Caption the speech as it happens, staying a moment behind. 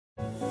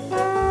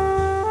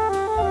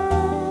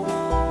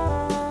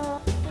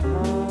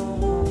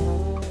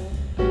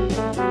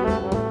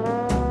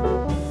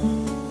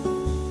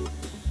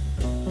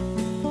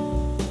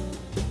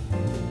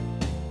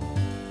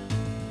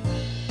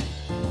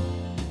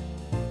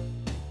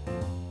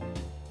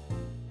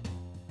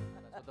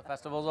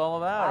festival's all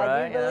about,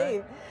 I right? do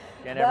believe.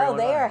 Getting Well, everyone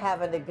they on. are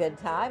having a good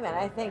time, and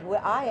I think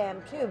I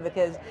am too,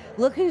 because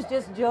look who's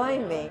just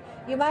joined me.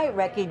 You might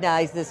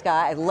recognize this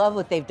guy. I love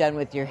what they've done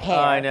with your hair.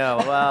 I know.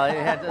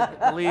 Well,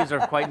 the leaves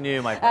are quite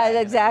new, my friend.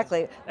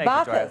 Exactly. Thank you,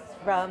 Victoria. Bacchus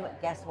from,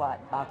 guess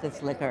what?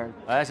 Bacchus Liquor.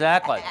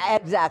 Exactly.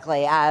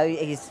 Exactly.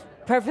 He's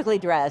perfectly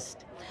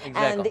dressed.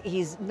 Exactly. And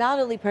he's not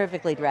only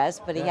perfectly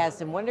dressed, but he has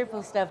some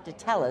wonderful stuff to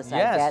tell us,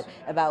 Yes. I bet,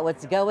 about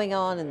what's going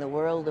on in the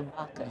world of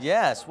Bacchus.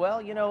 Yes. Well,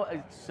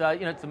 it's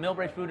the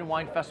Millbrae Food and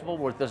Wine Festival.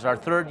 This is our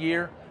third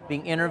year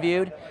being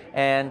interviewed,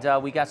 and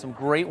we got some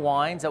great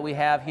wines that we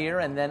have here,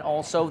 and then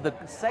also the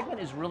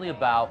segment is really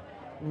about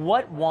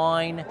what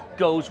wine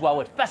goes well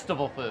with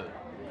festival food.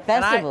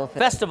 Festival food.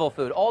 Festival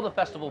food, all the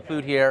festival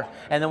food here,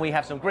 and then we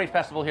have some great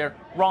festival here.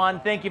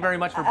 Ron, thank you very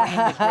much for bringing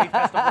this great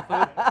festival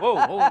food. Whoa,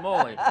 holy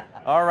moly.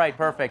 All right,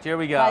 perfect, here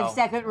we go.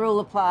 5-second rule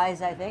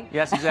applies, I think.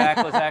 Yes,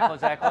 exactly.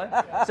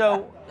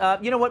 So,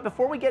 you know what,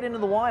 before we get into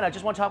the wine, I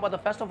just want to talk about the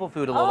festival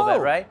food a little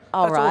bit, right?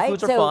 All festival right.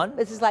 foods are so fun.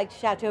 This is like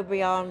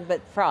Chateaubriand,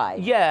 but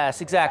fried.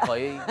 Yes,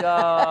 exactly.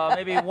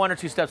 Maybe 1 or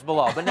 2 steps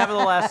below, but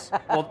nevertheless,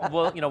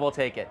 we'll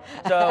take it.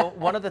 So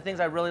one of the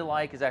things I really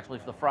like is actually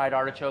the fried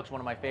artichokes,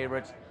 one of my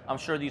favorites. I'm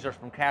sure these are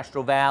from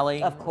Castro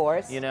Valley. Of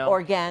course.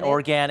 Organic.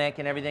 Organic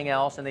and everything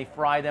else, and they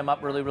fry them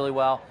up really, really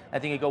well. I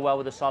think it go well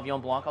with the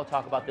Sauvignon Blanc. I'll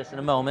talk about this in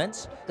a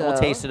moment. We'll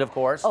taste it, of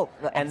course. Oh,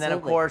 absolutely. And then,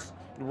 of course,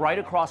 right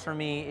across from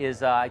me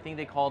is, I think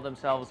they call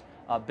themselves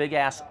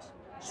big-ass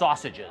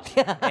sausages,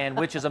 and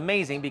which is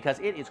amazing because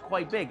it is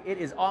quite big. It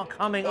is all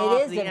coming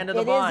off the end of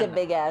the bun. It is a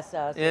big-ass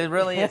sausage. It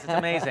really is. It's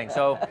amazing.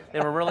 So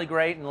they were really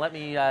great, and let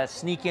me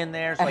sneak in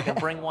there so I can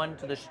bring one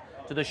to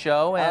the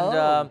show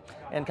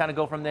and kind of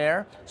go from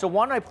there. So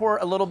why don't I pour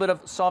a little bit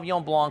of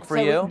Sauvignon Blanc for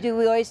you? Do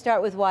we always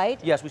start with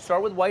white? Yes, we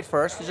start with white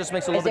first. It just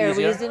makes it a little bit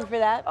easier. Is there a reason for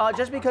that?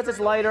 Just because it's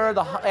lighter,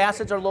 the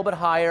acids are a little bit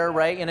higher,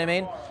 right? You know what I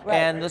mean? Right.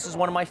 And this is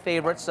one of my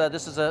favorites.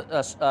 This is a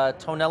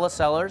Tonella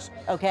Cellars.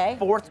 Okay.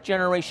 4th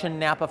generation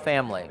Napa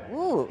family.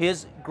 Ooh.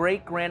 His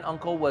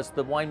great-granduncle was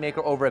the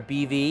winemaker over at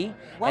BV,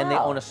 and they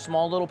Wow. own a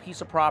small little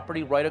piece of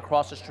property right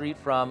across the street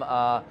from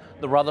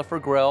the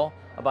Rutherford Grill.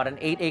 About an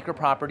 8-acre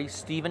property,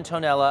 Stephen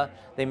Tonella.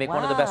 They make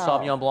one of the best Wow.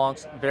 Sauvignon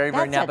Blancs, very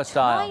Napa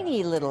style. That's a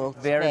tiny little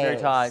Very, space. very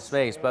tight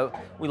space, but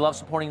we love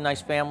supporting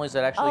nice families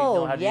that actually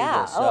know how to do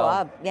this.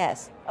 So.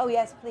 Yes. Oh,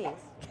 yes, please.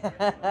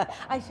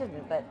 I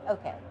shouldn't, but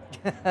okay.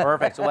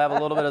 Perfect, so we'll have a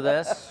little bit of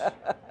this.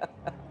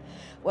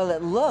 Well,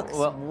 it looks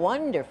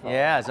wonderful.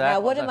 Yeah, exactly.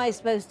 Now, what am I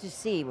supposed to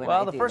see when I do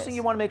Well, the first thing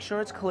you want to make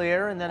sure it's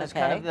clear, and then it's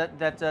kind of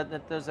that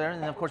there's there,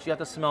 and then of course you have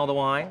to smell the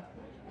wine.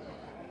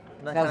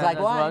 Smells like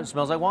wine. It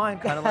smells like wine,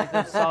 kind of like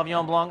the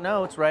Sauvignon Blanc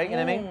notes, right? You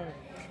know what I mean?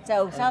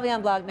 So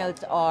Sauvignon Blanc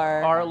notes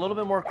are a little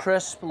bit more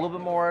crisp, a little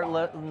bit more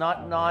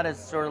not as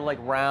sort of like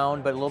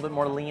round, but a little bit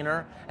more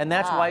leaner, and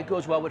that's why it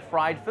goes well with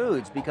fried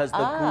foods, because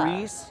the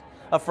grease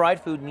of fried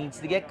food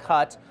needs to get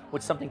cut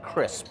with something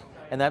crisp,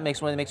 and that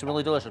makes it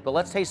really delicious. But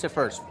let's taste it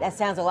first. That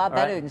sounds a lot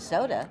better than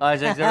soda.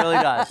 It really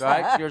does. All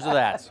right, cheers to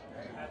that.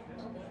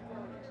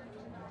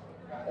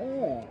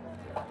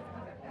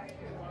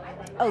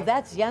 Oh,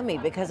 that's yummy,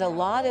 because a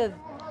lot of,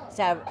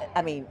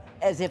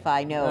 as if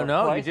I know.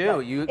 No, of course, you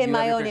do. You in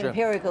my have own your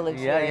empirical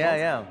experience,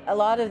 yeah. a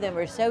lot of them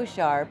are so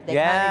sharp they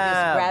kind of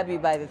just grab you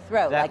by the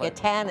throat, Exactly. like a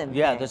tannin.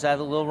 Yeah, thing. this has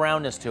a little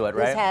roundness to it,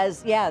 right?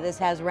 This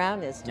has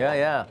roundness to it.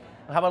 Yeah.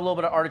 How about a little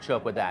bit of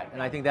artichoke with that?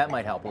 And I think that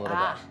might help a little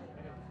bit.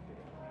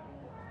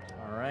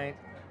 All right,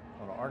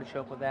 a little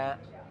artichoke with that.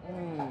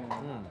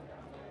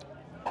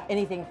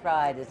 Anything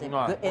fried is in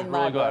my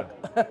really good.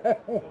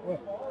 book.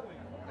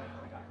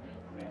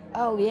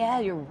 Oh yeah,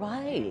 you're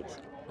right.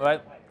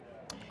 Right.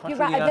 You're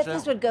right. I bet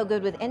this would go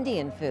good with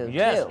Indian food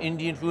Yes, too.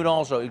 Indian food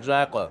also,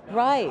 exactly.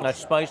 Right. That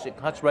spice, it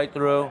cuts right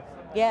through.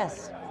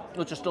 Yes.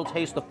 You'll just still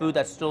taste the food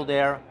that's still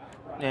there,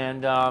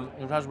 and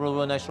it has a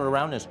really nice sort of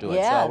roundness to it.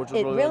 Yeah, so, which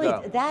is really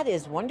good. that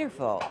is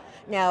wonderful.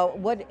 Now,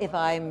 what if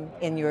I'm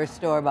in your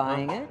store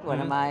buying it? What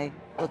am I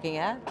looking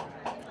at?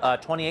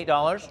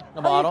 $28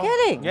 a bottle.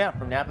 You're kidding? Yeah,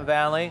 from Napa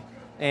Valley.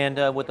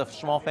 And with a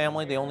small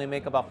family, they only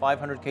make about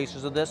 500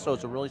 cases of this, so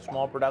it's a really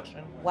small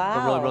production. Wow.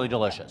 But really, really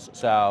delicious.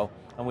 So,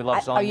 and we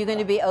love selling. Are you going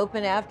to be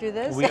open after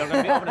this? We are going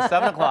to be open at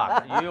 7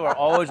 o'clock. You are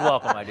always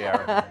welcome, my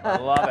dear. I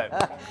love it.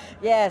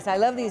 Yes, I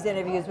love these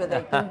interviews where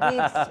they can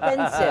be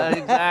expensive.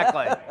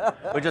 Exactly.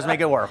 We just make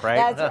it work,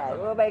 right? That's right.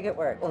 We'll make it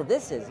work. Well,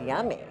 this is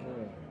yummy.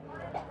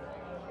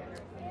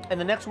 And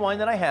the next wine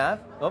that I have,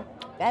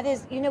 that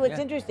is, it's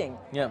interesting.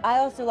 Yeah. I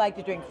also like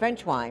to drink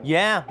French wine.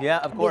 Yeah,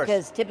 of course.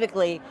 Because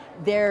typically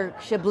their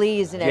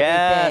Chablis and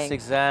yes, everything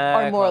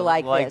exactly. are more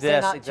like this.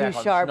 They're not too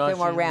sharp, they're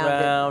more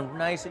rounded.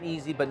 Nice and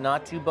easy, but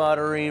not too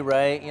buttery,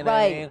 right? You know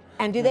right. what I mean?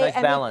 And do nice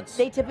balance.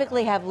 They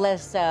typically have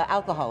less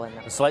alcohol in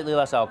them. Slightly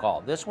less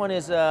alcohol. This one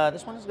has got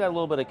a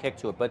little bit of kick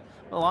to it, but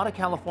a lot of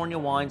California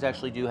wines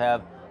actually do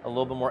have a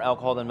little bit more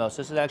alcohol than most.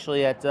 This is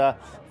actually at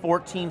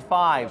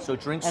 14.5, so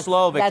drink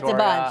slow, Victoria. That's a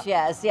bunch,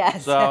 yes,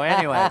 yes. So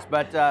anyways,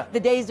 but... the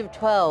days of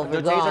 12 are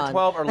the gone. days of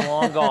 12 are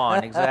long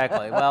gone,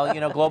 exactly. Well,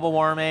 you know, global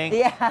warming,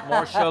 Yeah.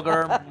 more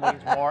sugar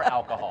means more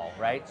alcohol,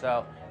 right?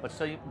 So, but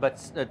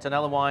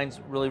Tonella wine's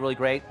really, really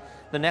great.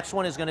 The next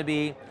one is going to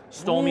be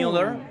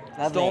Stollmuller.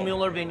 Lovely.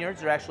 Stollmuller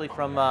Vineyards. They're actually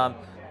from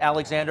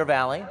Alexander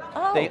Valley.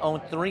 Oh. They own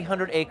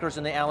 300 acres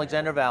in the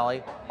Alexander Valley,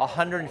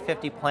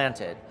 150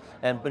 planted,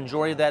 and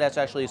majority of that's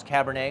actually is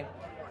Cabernet.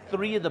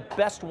 3 of the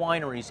best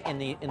wineries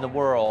in the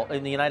world,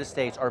 in the United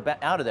States, are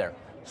out of there.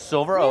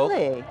 Silver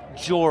Really? Oak,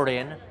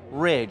 Jordan,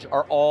 Ridge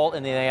are all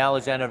in the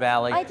Alexander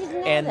Valley. I didn't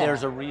know and that.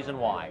 there's a reason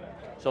why.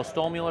 So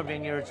Stollmuller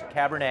Vineyards,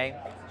 Cabernet,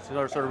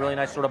 so sort of really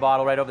nice sort of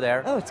bottle right over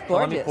there. Oh, it's So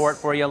let me gorgeous. pour it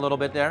for you a little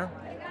bit there.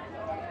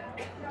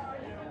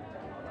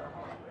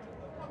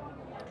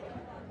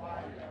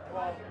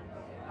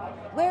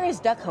 Where is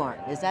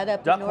Duckhorn? Is that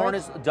up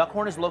north?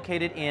 Duckhorn is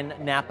located in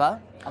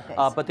Napa, Okay.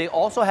 but they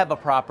also have a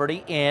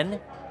property in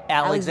Alexander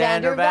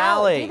Alexander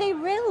Valley. Valley. Do they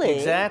really?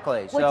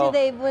 Exactly. What So do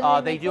they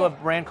they make do a there?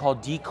 brand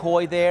called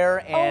Decoy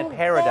there and Oh,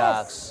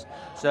 Paradox.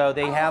 So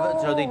they have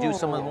so they do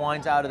some of the Oh.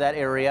 wines out of that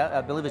area.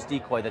 I believe it's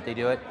Decoy that they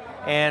do it,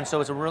 and so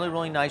it's a really,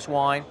 really nice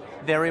wine,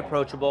 very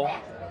approachable,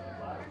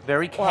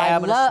 very Well,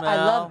 cabinet smell. I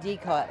love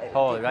decoy.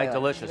 Totally, right? decoy.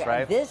 Delicious,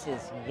 right? This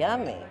is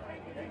yummy.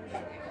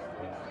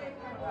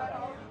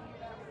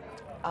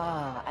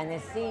 Ah,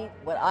 and see,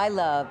 what I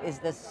love is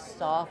the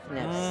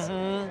softness.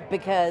 Mm-hmm.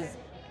 Because,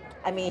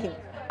 I mean,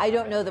 I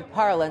don't know the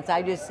parlance.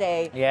 I just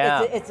say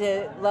Yeah. it's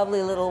a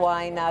lovely little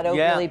wine, not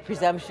overly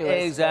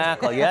presumptuous.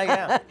 Exactly. Yeah,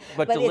 yeah.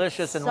 But But it's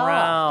delicious and soft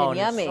round, and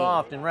yummy.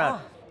 soft and round.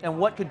 Ah. And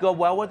what could go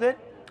well with it?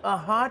 A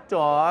hot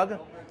dog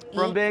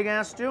from Eat. Big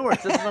Ass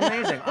Stewart's. This is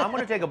amazing. I'm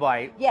going to take a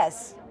bite.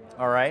 Yes.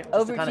 All right. just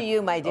Over kinda- to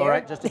you, my dear. All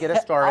right, just to get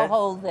us started. I'll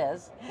hold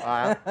this. All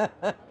right.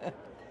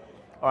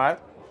 All right.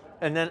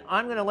 And then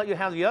I'm going to let you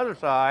have the other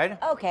side.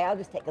 Okay, I'll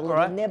just take a All little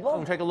right. I'm nibble.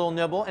 going to take a little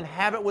nibble and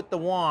have it with the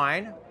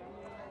wine.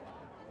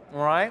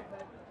 All right.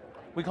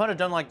 We kind of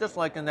done like this,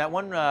 like in that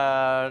one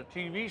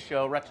TV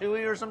show,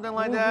 Ratatouille or something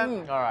like that.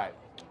 All right.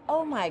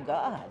 Oh my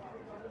God.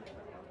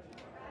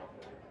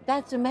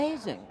 That's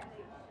amazing.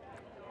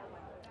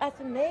 That's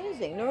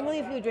amazing. Normally,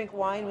 if you drink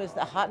wine with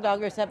a hot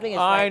dog or something, it's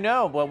I like,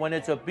 know, but when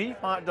it's a beef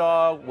hot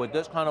dog with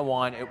this kind of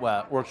wine, it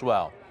works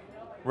well,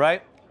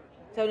 right?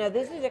 So now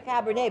this is a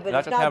Cabernet, but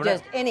That's it's a not Cabernet.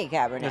 just any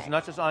Cabernet. It's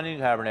not just onion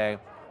Cabernet.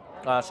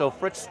 So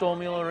Fritz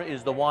Stollmuller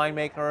is the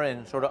winemaker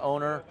and sort of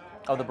owner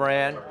of the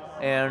brand,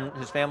 and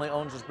his family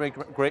owns this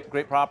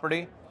great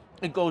property.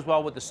 It goes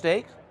well with the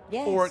steak,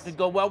 Yes. or it could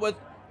go well with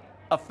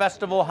a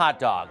festival hot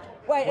dog,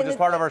 Right, which and is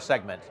part of our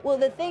segment. Well,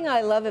 the thing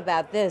I love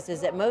about this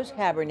is that most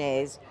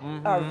Cabernets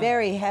are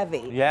very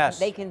heavy. Yes.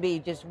 They can be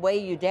just weigh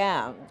you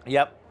down.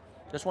 Yep.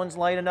 This one's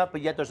light enough, but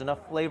yet there's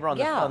enough flavor on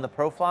Yeah. the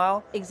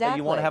profile that you want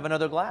Exactly. to have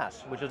another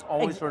glass, which is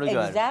always sort of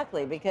good.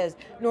 Exactly, because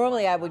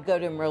normally I would go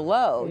to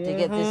Merlot to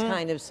get this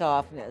kind of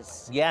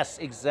softness. Yes,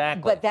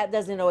 exactly. But that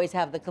doesn't always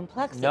have the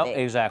complexity. No,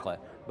 exactly.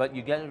 But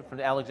you get it from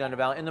the Alexander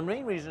Valley, and the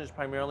main reason is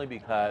primarily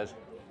because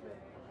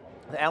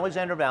the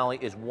Alexander Valley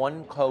is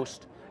one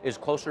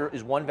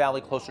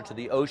valley closer to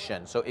the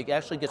ocean, so it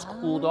actually gets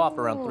cooled off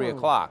around 3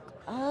 o'clock.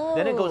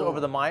 Then it goes Oh.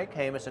 over the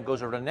Mayacamas and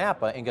goes over to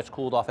Napa and gets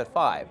cooled off at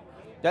 5.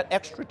 That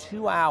extra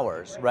 2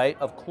 hours, right,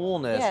 of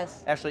coolness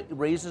Yes. actually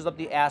raises up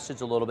the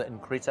acids a little bit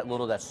and creates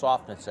that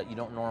softness that you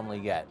don't normally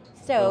get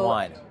with So,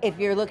 wine. if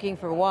you're looking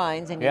for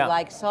wines and you Yeah.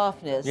 like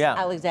softness, Yeah.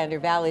 Alexander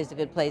Valley is a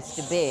good place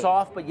to be.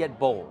 Soft but yet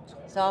bold.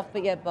 Soft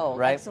but yet bold.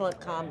 Right. Excellent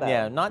combo.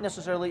 Yeah, not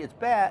necessarily it's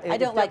bad. I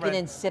don't it's like an different.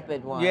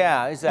 insipid one.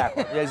 Yeah,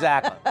 exactly,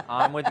 exactly.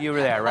 I'm with you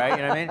there, right?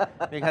 You know what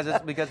I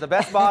mean? Because the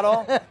best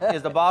bottle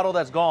is the bottle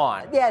that's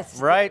gone. Yes.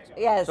 Right.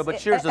 Yes. So, but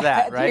cheers to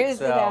that, right? Cheers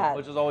to that.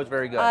 Which is always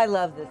very good. I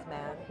love this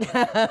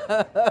man.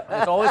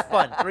 It's always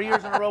fun. 3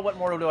 years in a row. What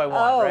more do I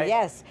want? Oh, right?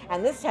 yes.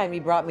 And this time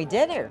you brought me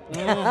dinner.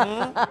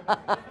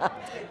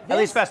 At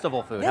least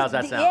festival food. How's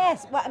that sound?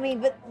 Yes. Well, I mean,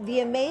 but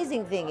the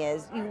amazing thing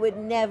is you would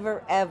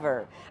never,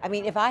 ever. I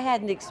mean, if I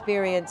hadn't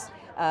experienced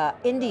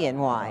Indian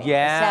wine,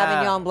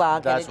 Yeah. Sauvignon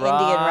Blanc That's at an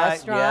Indian right.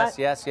 restaurant,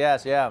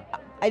 Yes. Yeah.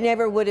 I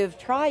never would have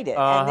tried it.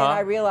 And then Uh-huh.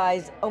 I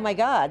realized, oh my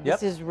God,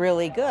 this Yep. is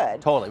really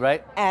good. Totally.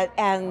 Right.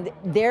 And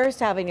their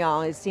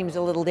Sauvignon, it seems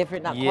a little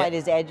different, not Yeah. quite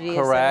as edgy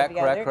Correct. as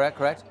some of the other.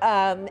 Correct.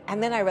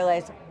 And then I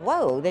realized,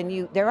 whoa,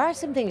 then there are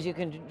some things you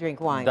can drink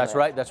wine That's with.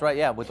 right. That's right.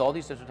 Yeah. With all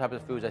these different types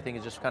of foods, I think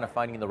it's just kind of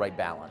finding the right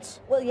balance.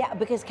 Well, yeah,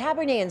 because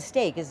Cabernet and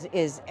steak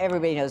is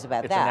everybody knows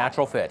about It's that. a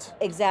natural fit.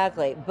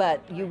 Exactly,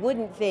 but you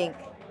wouldn't think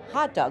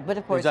hot dog, but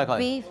of course Exactly.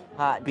 beef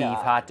hot dog. Beef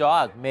hot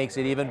dog makes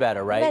it even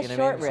better, right? about You know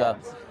short what I mean?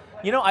 ribs?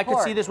 You know, I could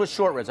see Pork. this with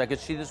short ribs. I could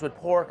see this with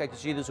pork. I could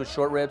see this with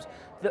short ribs.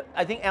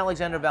 I think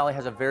Alexander Valley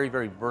has a very,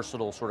 very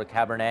versatile sort of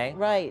Cabernet.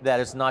 Right.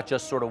 That is not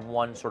just sort of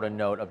one sort of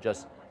note of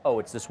just, oh,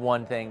 it's this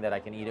one thing that I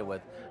can eat it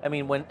with. I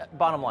mean,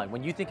 bottom line,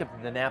 when you think of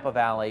the Napa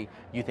Valley,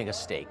 you think of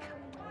steak.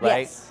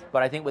 right? Yes.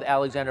 But I think with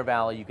Alexander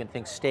Valley, you can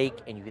think steak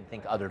and you can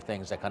think other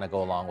things that kind of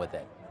go along with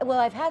it. Well,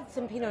 I've had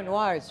some Pinot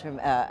Noirs from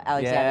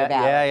Alexander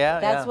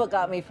Valley. That's what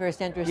got me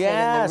first interested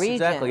in the region.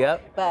 Exactly,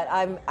 yep. But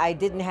I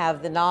didn't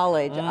have the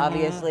knowledge,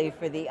 obviously,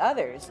 for the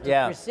others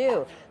to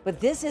pursue. But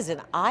this is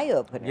an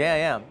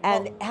eye-opener.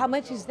 And how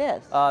much is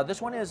this?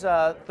 This one is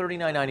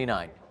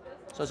 $39.99.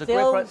 So it's a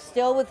great price.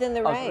 Still within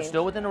the range.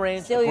 Still within the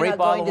range. Still, great you're not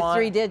bottle going to of wine.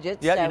 3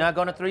 digits. Yeah, so. you're not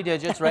going to 3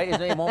 digits, right?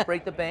 It won't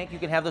break the bank. You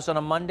can have this on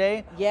a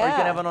Monday, or you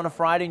can have it on a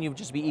Friday, and you'll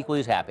just be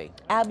equally as happy.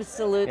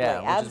 Absolutely,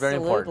 which is very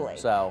important.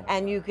 So.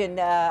 And you can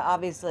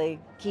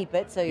obviously keep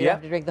it, so you don't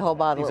have to drink the whole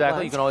bottle at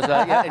once. You can always,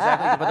 exactly. You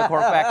can put the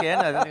cork back in.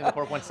 I think the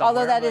cork went somewhere.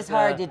 Although that is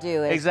hard to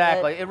do.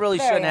 Exactly. It really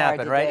shouldn't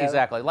happen, right?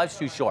 Exactly. Life's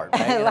too short.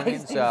 Right?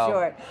 Life's too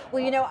short.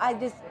 Well, you know,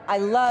 I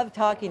love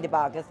talking to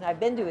Bacchus, and I've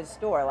been to his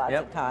store lots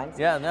of times.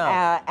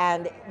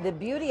 And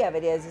the beauty of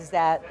it is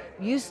that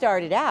you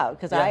started out,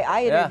 because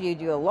I interviewed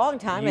you a long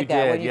time ago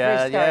when you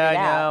first started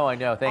out. I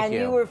know. Thank you.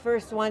 And you were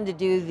first one to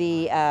do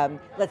the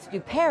let's do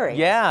pairings.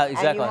 Yeah,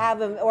 exactly. And you have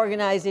them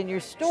organized in your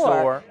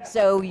store,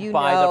 so you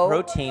buy know, the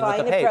protein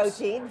with the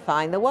protein,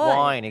 find the wine.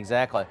 Wine,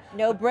 exactly.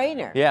 No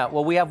brainer. Yeah.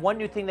 Well, we have one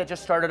new thing that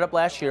just started up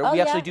last year.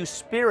 We actually do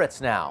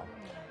spirits now.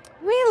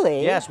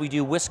 Really? Yes, we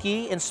do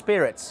whiskey and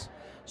spirits.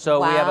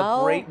 So we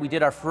have we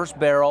did our first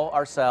barrel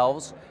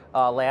ourselves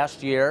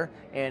last year,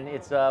 and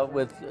it's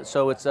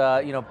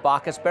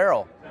Bacchus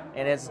barrel,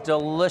 and it's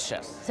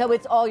delicious. So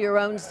it's all your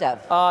own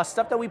stuff.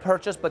 Stuff that we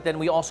purchased, but then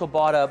we also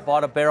bought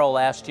a barrel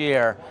last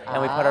year,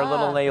 and we put our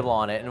little label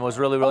on it, and it was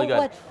really good.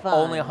 What fun.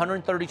 Only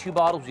 132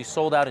 bottles. We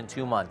sold out in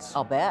 2 months.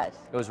 I'll bet.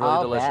 It was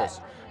really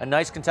delicious. A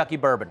nice Kentucky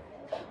bourbon.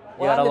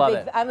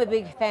 Well, I'm a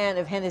big fan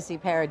of Hennessy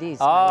Paradis.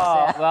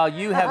 Oh, well,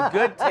 you have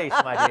good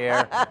taste, my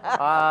dear.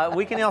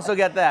 We can also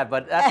get that,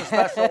 but that's a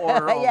special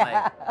order only.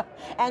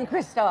 And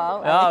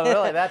Cristal. Oh,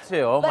 really? That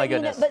too? Oh, my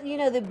goodness. But you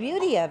know, the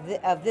beauty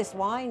of this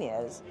wine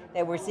is,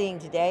 that we're seeing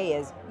today,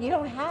 is you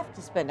don't have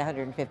to spend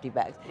 $150.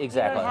 Exactly. You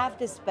don't have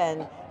to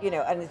spend,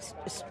 an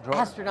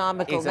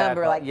astronomical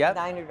number like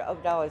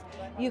 $900.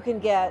 You can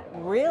get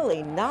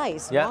really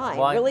nice wine,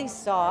 really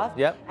soft.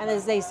 And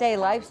as they say,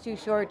 life's too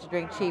short to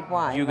drink cheap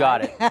wine. You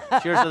got it.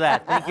 Cheers to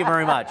that. Thank you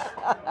very much.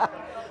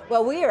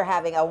 Well, we are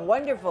having a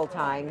wonderful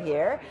time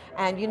here.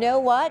 And you know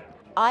what?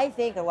 I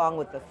think along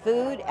with the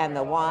food and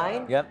the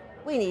wine,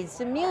 we need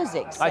some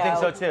music. So I think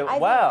so too.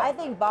 I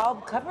think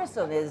Bob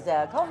Culverson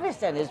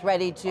is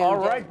ready to. All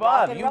right,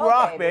 Bob, you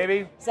rock,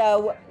 baby.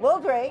 So we'll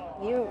drink.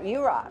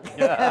 You rock.